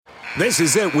This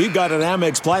is it. We've got an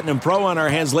Amex Platinum Pro on our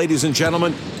hands, ladies and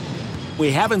gentlemen.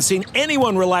 We haven't seen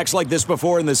anyone relax like this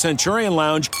before in the Centurion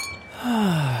Lounge.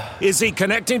 Is he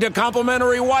connecting to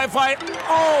complimentary Wi-Fi?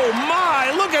 Oh,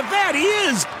 my. Look at that. He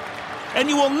is. And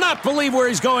you will not believe where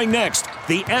he's going next.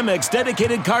 The Amex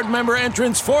dedicated card member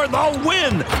entrance for the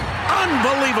win.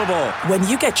 Unbelievable. When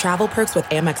you get travel perks with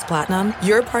Amex Platinum,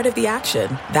 you're part of the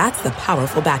action. That's the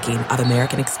powerful backing of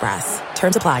American Express.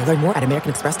 Terms apply. Learn more at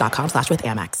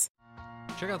americanexpress.com/withAmex.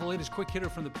 Check out the latest quick hitter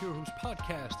from the Pure Hoops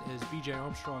podcast as BJ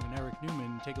Armstrong and Eric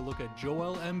Newman take a look at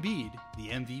Joel Embiid, the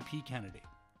MVP candidate.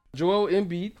 Joel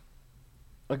Embiid,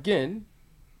 again,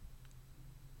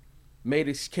 made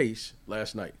his case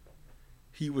last night.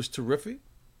 He was terrific.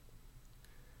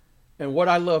 And what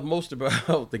I love most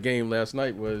about the game last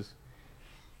night was,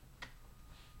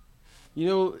 you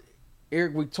know,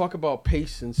 Eric, we talk about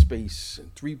pace and space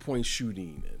and three-point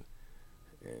shooting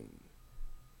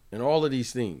and all of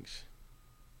these things.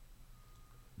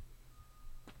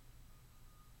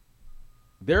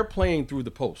 They're playing through the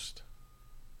post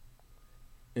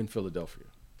in Philadelphia.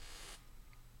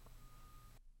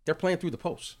 They're playing through the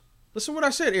post. Listen to what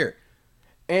I said, Eric.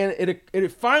 And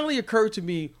it finally occurred to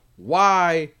me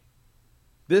why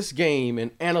this game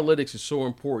and analytics is so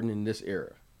important in this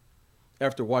era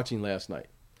after watching last night.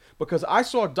 Because I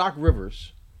saw Doc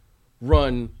Rivers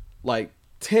run like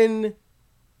 10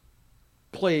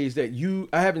 plays that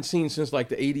I haven't seen since like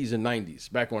the 80s and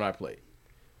 90s, back when I played.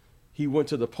 He went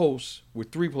to the post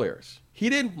with 3 players. He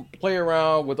didn't play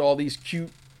around with all these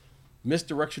cute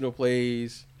misdirectional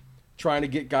plays, trying to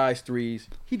get guys threes.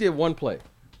 He did one play.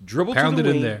 Dribble to the wing.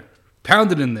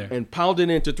 Pounded in there. And pounded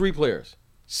into 3 players.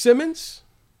 Simmons,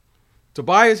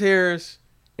 Tobias Harris,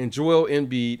 and Joel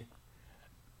Embiid.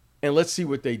 And let's see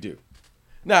what they do.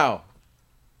 Now,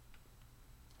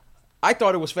 I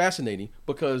thought it was fascinating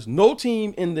because no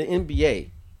team in the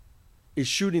NBA is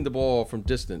shooting the ball from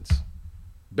distance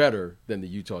better than the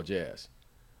Utah Jazz.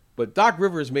 But Doc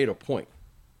Rivers made a point.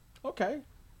 Okay,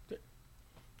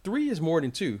 3 is more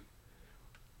than 2.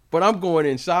 But I'm going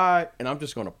inside, and I'm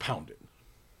just going to pound it.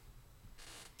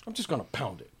 I'm just going to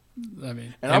pound it. I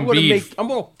mean, and I'm going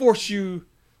to force you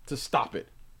to stop it.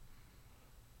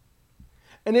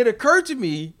 And it occurred to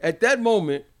me at that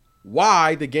moment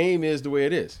why the game is the way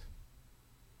it is.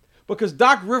 Because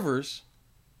Doc Rivers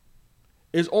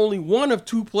is only one of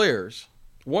 2 players.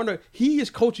 He is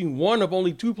coaching one of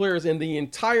only 2 players in the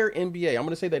entire NBA. I'm going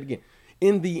to say that again.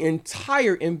 In the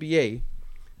entire NBA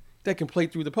that can play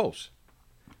through the post.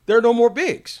 There are no more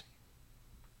bigs.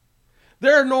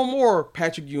 There are no more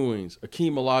Patrick Ewings,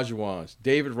 Akeem Olajuwons,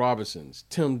 David Robinsons,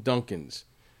 Tim Duncans.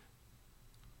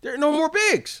 There are no more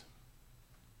bigs.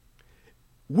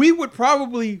 We would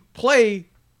probably play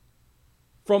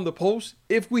from the post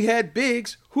if we had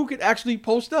bigs who could actually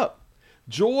post up.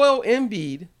 Joel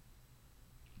Embiid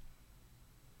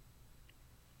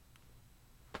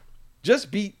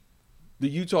just beat the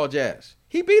Utah Jazz.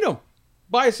 He beat them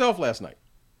by himself last night.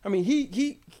 I mean,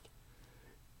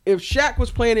 if Shaq was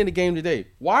playing in the game today,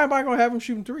 why am I going to have him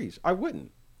shooting threes? I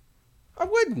wouldn't.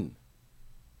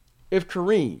 If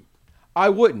Kareem, I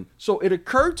wouldn't. So it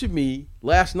occurred to me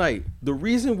last night, the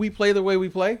reason we play the way we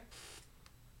play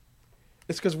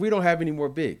is because we don't have any more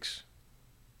bigs.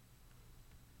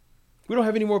 We don't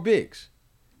have any more bigs.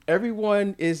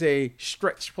 Everyone is a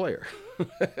stretch player.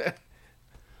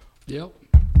 Yep.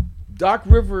 Doc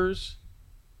Rivers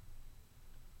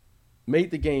made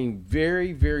the game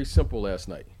very, very simple last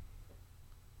night.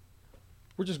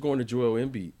 We're just going to Joel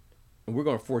Embiid, and we're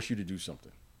going to force you to do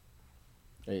something.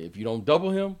 Hey, if you don't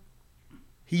double him,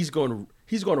 he's going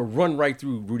to run right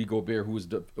through Rudy Gobert,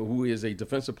 who is a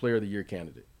Defensive Player of the Year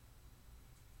candidate.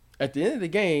 At the end of the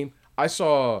game, I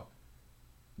saw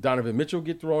Donovan Mitchell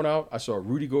get thrown out. I saw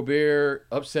Rudy Gobert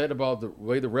upset about the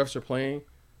way the refs are playing.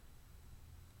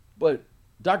 But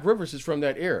Doc Rivers is from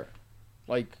that era.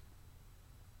 Like,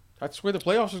 that's the way the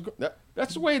playoffs is.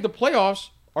 That's the way the playoffs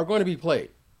are going to be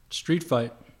played. Street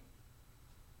fight.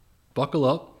 Buckle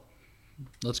up.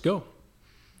 Let's go.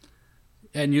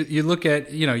 And you look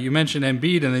at, you mentioned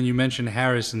Embiid and then you mentioned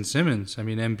Harris and Simmons. I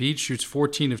mean, Embiid shoots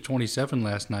 14 of 27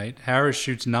 last night. Harris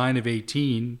shoots 9 of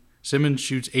 18. Simmons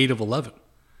shoots 8 of 11.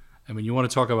 I mean, you want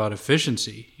to talk about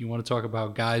efficiency. You want to talk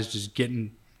about guys just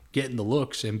getting the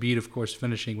looks. Embiid, of course,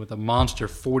 finishing with a monster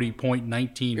 40-point,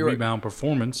 19 rebound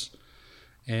performance.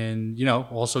 And,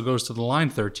 also goes to the line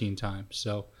 13 times.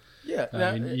 So,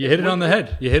 yeah, you hit it on the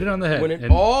head.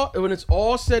 When it's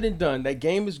all said and done, that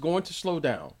game is going to slow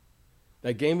down.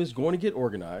 That game is going to get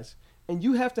organized. And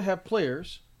you have to have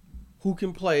players who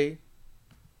can play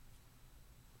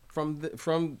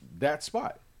from that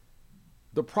spot.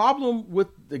 The problem with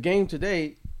the game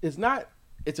today It's not.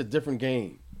 It's a different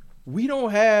game. We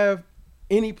don't have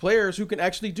any players who can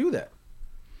actually do that.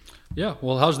 Yeah,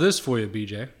 well, how's this for you,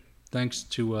 BJ? Thanks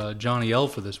to Johnny L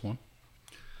for this one.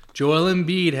 Joel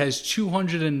Embiid has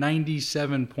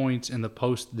 297 points in the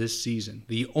post this season.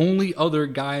 The only other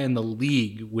guy in the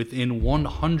league within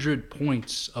 100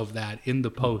 points of that in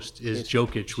the post is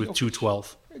Jokic with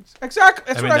 212.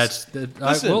 Exactly.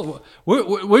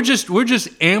 We're just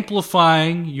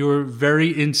amplifying your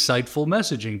very insightful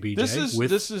messaging, BJ.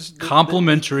 This is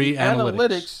complimentary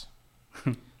analytics.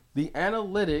 The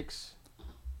analytics.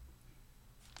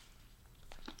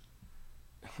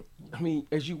 I mean,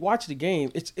 as you watch the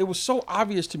game, it was so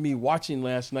obvious to me watching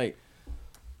last night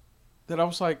that I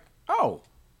was like, oh,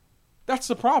 that's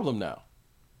the problem now.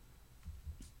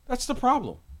 That's the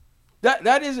problem.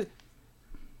 That is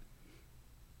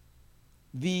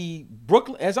the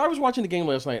Brooklyn. As I was watching the game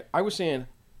last night, I was saying,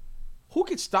 who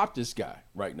could stop this guy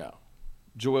right now,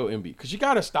 Joel Embiid? Because you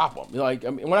got to stop him. Like, I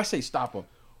mean, when I say stop him,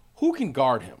 who can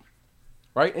guard him,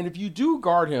 right? And if you do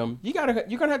guard him, you're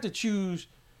gonna have to choose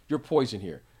your poison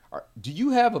here. Do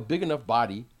you have a big enough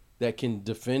body that can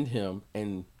defend him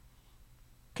and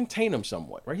contain him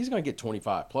somewhat? Right, he's going to get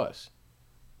 25 plus.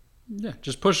 Yeah,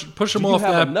 just push him off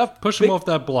that. Push him off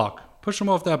that block. Push him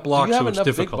off that block. Do you have so it's enough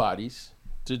difficult. Big bodies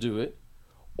to do it,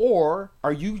 or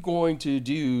are you going to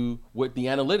do what the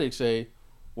analytics say?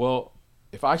 Well,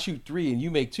 if I shoot 3 and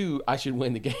you make 2, I should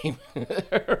win the game,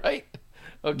 right?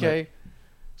 Okay. Right.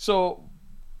 So,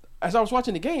 as I was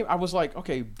watching the game, I was like,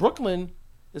 okay, Brooklyn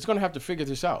is going to have to figure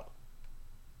this out.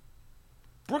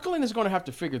 Brooklyn is going to have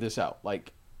to figure this out.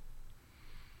 Like,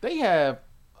 they have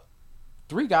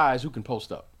 3 guys who can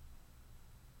post up.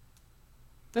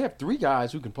 They have 3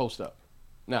 guys who can post up.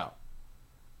 Now,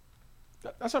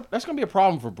 that's going to be a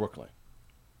problem for Brooklyn.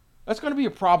 That's going to be a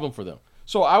problem for them.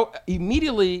 So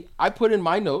I put in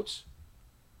my notes,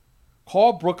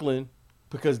 call Brooklyn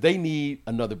because they need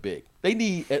another big. They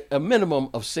need a minimum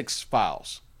of 6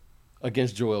 fouls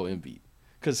against Joel Embiid.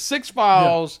 Because 6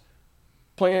 fouls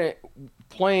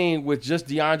playing with just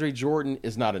DeAndre Jordan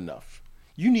is not enough.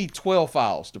 You need 12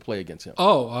 fouls to play against him.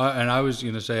 Oh, and I was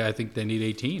going to say I think they need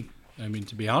 18. I mean,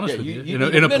 to be honest with you, in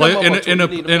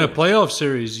a playoff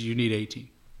series, you need 18.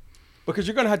 Because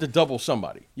you're going to have to double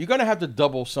somebody. You're going to have to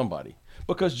double somebody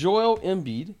because Joel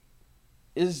Embiid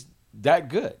is that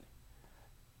good.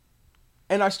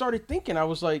 And I started thinking, I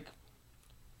was like,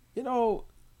 you know,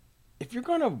 if you're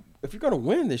gonna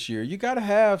win this year, you got to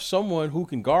have someone who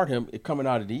can guard him coming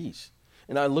out of the East.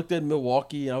 And I looked at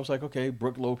Milwaukee and I was like, okay,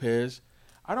 Brook Lopez.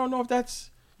 I don't know if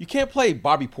you can't play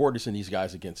Bobby Portis and these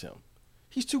guys against him.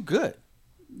 He's too good.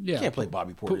 Yeah, you can't play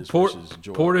Bobby Portis versus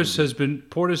Joel Embiid.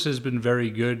 Portis has been very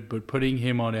good, but putting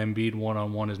him on Embiid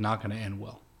one-on-one is not going to end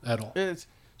well at all.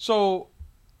 So,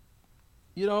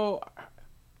 you know,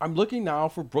 I'm looking now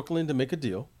for Brooklyn to make a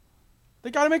deal. They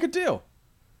got to make a deal.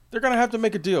 They're going to have to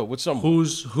make a deal with someone.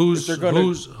 Who's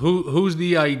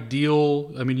the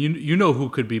ideal? I mean, you know who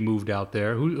could be moved out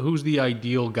there. Who's the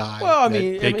ideal guy? Well, I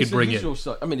mean, they could bring in.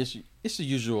 It's the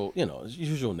usual,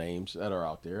 usual names that are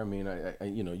out there. I mean, I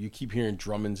you keep hearing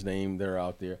Drummond's name. They're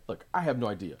out there. Look, I have no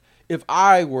idea. If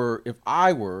I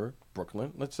were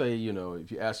Brooklyn, let's say,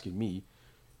 if you're asking me,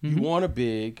 you want a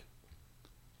big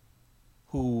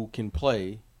who can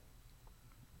play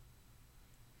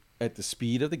at the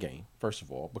speed of the game, first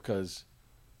of all, because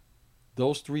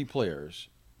those 3 players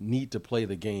need to play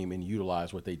the game and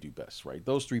utilize what they do best, right?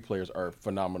 Those 3 players are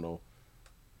phenomenal.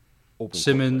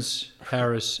 Simmons,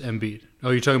 Harris, Embiid. Oh,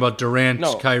 you're talking about Durant,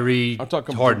 Kyrie,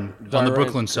 Harden on the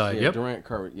Brooklyn side. Yeah, yep. Durant,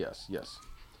 Kyrie, yes.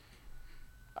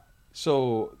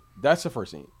 So that's the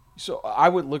first thing. So I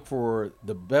would look for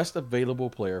the best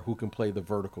available player who can play the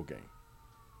vertical game.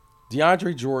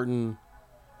 DeAndre Jordan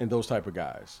and those type of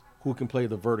guys who can play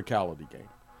the verticality game.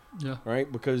 Yeah.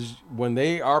 Right? Because when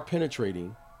they are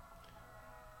penetrating,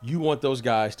 you want those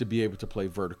guys to be able to play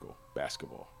vertical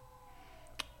basketball.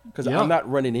 Because I'm not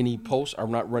running any posts,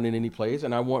 I'm not running any plays,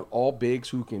 and I want all bigs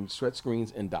who can set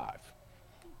screens and dive.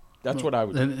 That's what I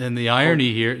would do. And the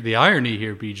irony here,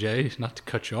 BJ, not to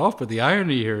cut you off, but the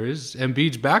irony here is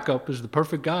Embiid's backup is the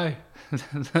perfect guy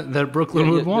that Brooklyn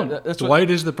would want. Dwight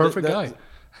is the perfect guy.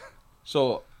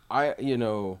 So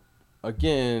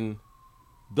again,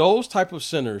 those type of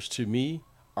centers to me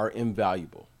are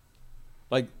invaluable.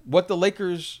 Like what the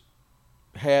Lakers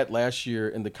had last year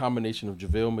in the combination of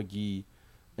JaVale McGee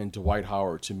and Dwight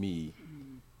Howard, to me,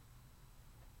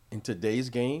 in today's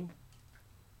game,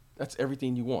 that's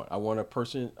everything you want. I want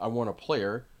a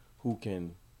player who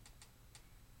can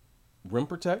rim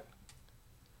protect,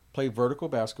 play vertical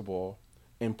basketball,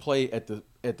 and play at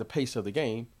the pace of the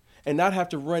game, and not have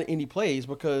to run any plays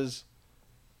because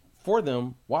for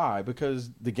them. Why?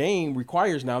 Because the game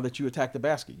requires now that you attack the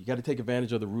basket. You got to take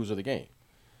advantage of the rules of the game.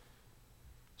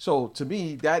 So to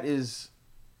me, that is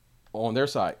on their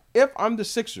side. If I'm the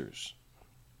Sixers,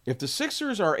 if the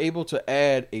Sixers are able to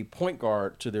add a point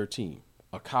guard to their team,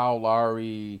 a Kyle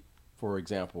Lowry, for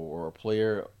example, or a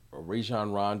player, a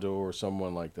Rajon Rondo or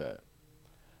someone like that,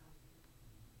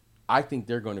 I think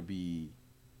they're going to be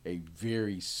a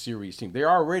very serious team. They're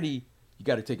already, you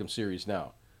got to take them serious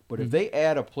now. But if they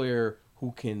add a player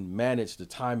who can manage the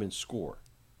time and score,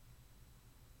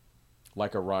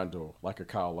 like a Rondo, like a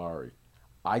Kyle Lowry,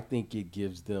 I think it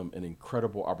gives them an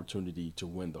incredible opportunity to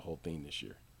win the whole thing this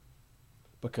year.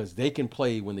 Because they can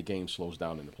play when the game slows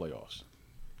down in the playoffs.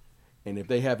 And if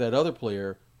they have that other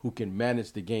player who can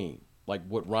manage the game, like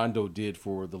what Rondo did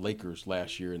for the Lakers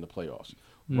last year in the playoffs.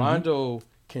 Rondo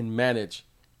can manage.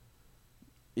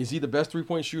 Is he the best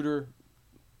three-point shooter?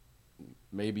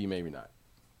 Maybe, maybe not.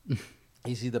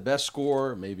 Is he the best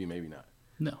scorer? Maybe, maybe not.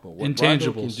 No. But what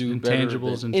Rondo can do better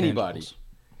than anybody, intangibles.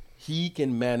 he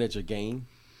can manage a game,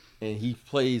 and he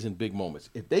plays in big moments.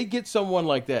 If they get someone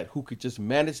like that who could just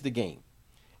manage the game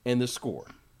and the score,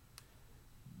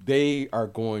 they are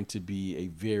going to be a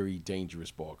very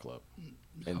dangerous ball club.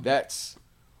 And that's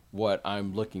what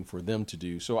I'm looking for them to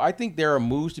do. So I think there are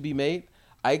moves to be made.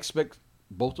 I expect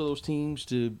both of those teams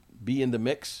to be in the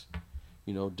mix.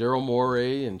 You know, Daryl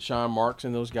Morey and Sean Marks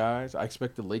and those guys. I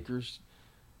expect the Lakers.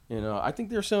 You know, I think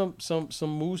there's some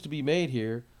moves to be made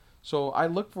here. So I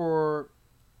look for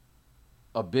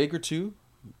a big or two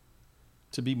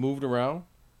to be moved around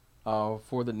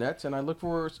for the Nets, and I look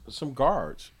for some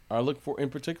guards. I look for,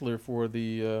 in particular, for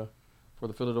the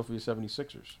Philadelphia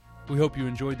 76ers. We hope you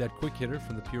enjoyed that quick hitter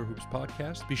from the Pure Hoops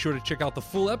podcast. Be sure to check out the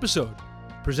full episode,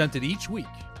 presented each week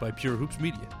by Pure Hoops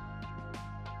Media.